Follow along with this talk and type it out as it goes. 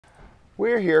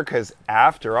We're here because,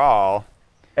 after all,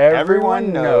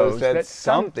 everyone knows that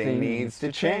something needs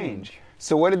to change.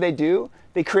 So what did they do?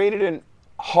 They created a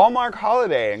Hallmark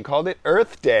holiday and called it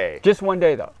Earth Day. Just one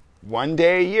day, though. One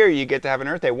day a year you get to have an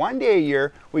Earth Day. One day a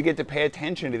year we get to pay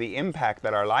attention to the impact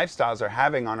that our lifestyles are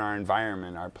having on our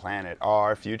environment, our planet,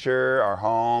 our future, our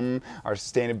home, our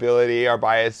sustainability, our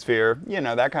biosphere, you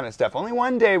know, that kind of stuff. Only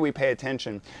one day we pay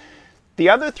attention. The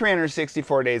other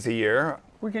 364 days a year,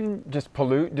 we can just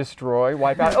pollute, destroy,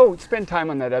 wipe out. Oh, spend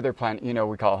time on that other planet, you know,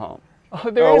 we call home.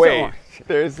 Oh, wait,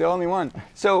 there's the only one.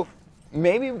 So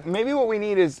maybe what we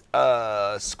need is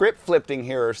script flipping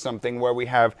here or something, where we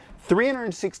have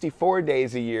 364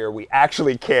 days a year we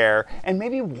actually care, and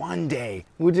maybe one day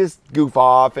we'll just goof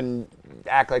off and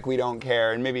act like we don't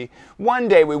care, and maybe one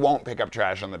day we won't pick up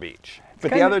trash on the beach.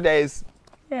 But the other days...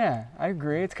 Yeah, I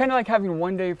agree. It's kind of like having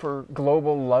one day for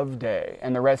Global Love Day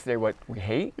and the rest of the day what we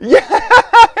hate. Yeah,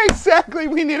 exactly.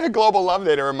 We need a Global Love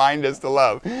Day to remind us to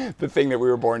love the thing that we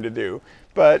were born to do.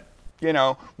 But, you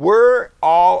know, we're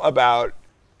all about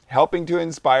helping to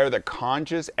inspire the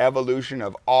conscious evolution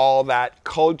of all that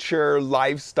culture,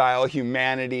 lifestyle,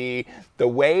 humanity, the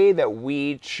way that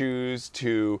we choose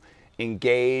to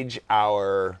engage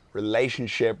our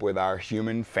relationship with our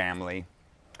human family.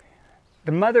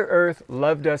 The Mother Earth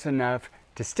loved us enough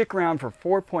to stick around for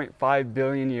 4.5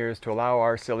 billion years to allow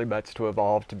our silly butts to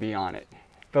evolve to be on it.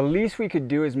 The least we could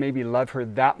do is maybe love her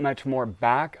that much more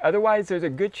back. Otherwise, there's a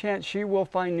good chance she will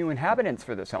find new inhabitants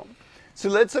for this home. So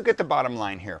let's look at the bottom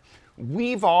line here.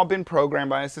 We've all been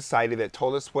programmed by a society that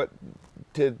told us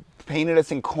painted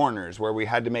us in corners where we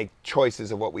had to make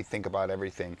choices of what we think about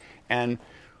everything. And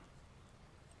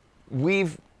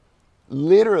we've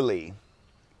literally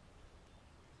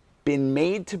been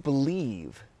made to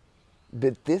believe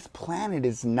that this planet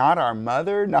is not our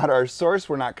mother, not our source,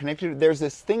 we're not connected. There's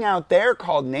this thing out there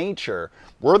called nature.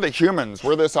 We're the humans,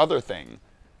 we're this other thing.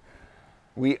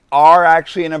 We are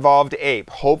actually an evolved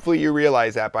ape. Hopefully you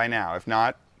realize that by now. If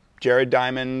not, Jared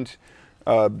Diamond,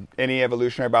 any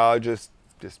evolutionary biologist,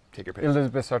 just take your pick.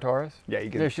 Elizabeth Sartorius? Yeah,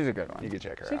 you can. Yeah, she's a good one. You can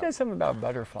check her out. She does something about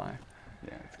butterfly.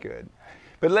 Yeah, it's good.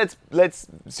 But let's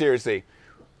seriously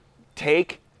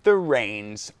take the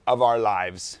reins of our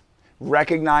lives.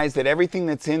 Recognize that everything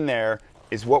that's in there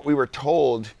is what we were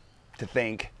told to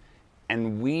think,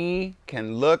 and we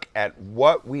can look at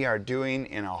what we are doing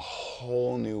in a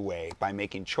whole new way by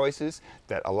making choices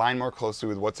that align more closely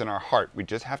with what's in our heart. We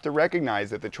just have to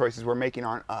recognize that the choices we're making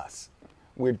aren't us.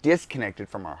 We're disconnected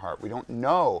from our heart. We don't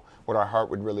know what our heart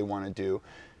would really want to do,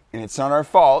 and it's not our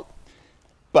fault,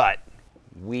 but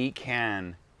we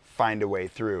can find a way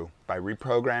through by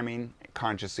reprogramming,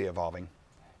 consciously evolving.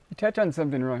 You touch on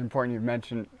something really important. You've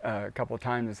mentioned a couple of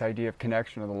times, this idea of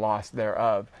connection or the loss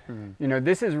thereof. You know,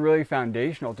 this is really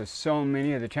foundational to so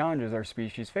many of the challenges our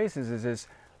species faces, is this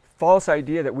false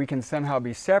idea that we can somehow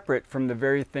be separate from the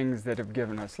very things that have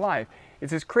given us life.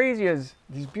 It's as crazy as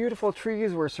these beautiful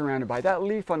trees we're surrounded by. That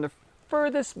leaf on the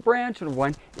furthest branch of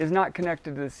one is not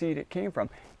connected to the seed it came from.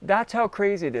 That's how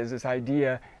crazy it is, this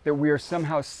idea that we are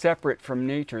somehow separate from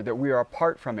nature, that we are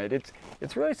apart from it.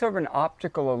 It's really sort of an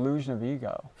optical illusion of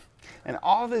ego. And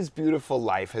all this beautiful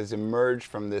life has emerged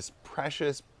from this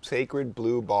precious, sacred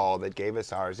blue ball that gave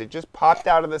us ours. It just popped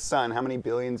out of the sun how many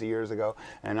billions of years ago,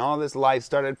 and all this life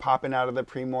started popping out of the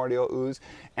primordial ooze.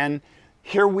 And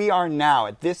here we are now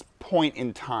at this point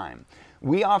in time.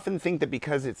 We often think that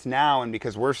because it's now and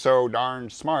because we're so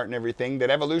darn smart and everything, that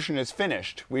evolution is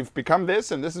finished. We've become this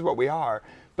and this is what we are.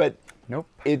 But nope.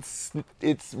 It's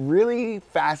really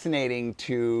fascinating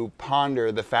to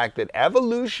ponder the fact that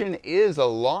evolution is a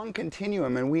long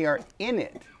continuum and we are in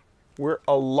it. We're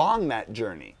along that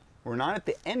journey. We're not at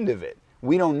the end of it.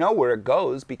 We don't know where it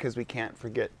goes because we can't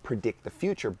predict the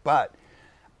future. But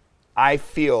I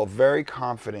feel very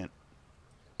confident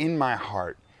in my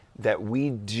heart that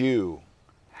we do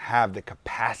have the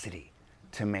capacity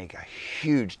to make a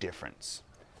huge difference.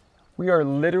 We are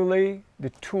literally the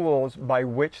tools by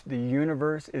which the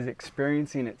universe is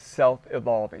experiencing itself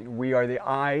evolving. We are the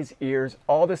eyes, ears,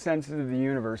 all the senses of the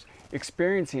universe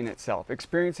experiencing itself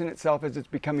as it's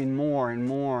becoming more and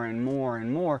more and more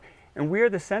and more. And we are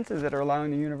the senses that are allowing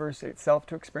the universe itself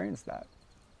to experience that.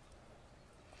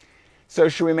 So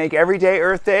should we make every day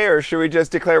Earth Day, or should we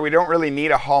just declare we don't really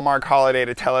need a Hallmark holiday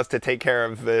to tell us to take care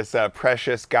of this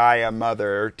precious Gaia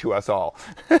mother to us all?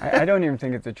 I don't even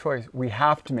think it's a choice. We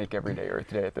have to make every day Earth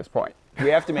Day at this point. We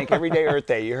have to make every day Earth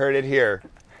Day. You heard it here.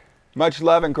 Much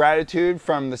love and gratitude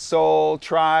from the S.O.U.L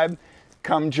tribe.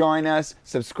 Come join us.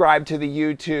 Subscribe to the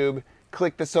YouTube.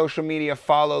 Click the social media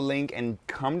follow link and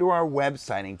come to our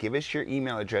website and give us your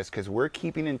email address, because we're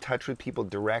keeping in touch with people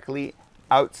directly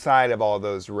outside of all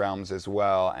those realms as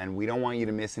well, and we don't want you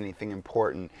to miss anything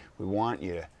important. We want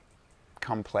you to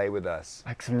come play with us.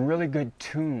 Like some really good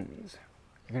tunes.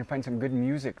 You're going to find some good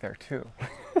music there too.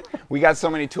 We got so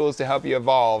many tools to help you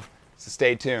evolve, so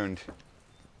stay tuned.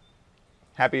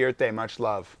 Happy Earth Day, much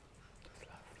love.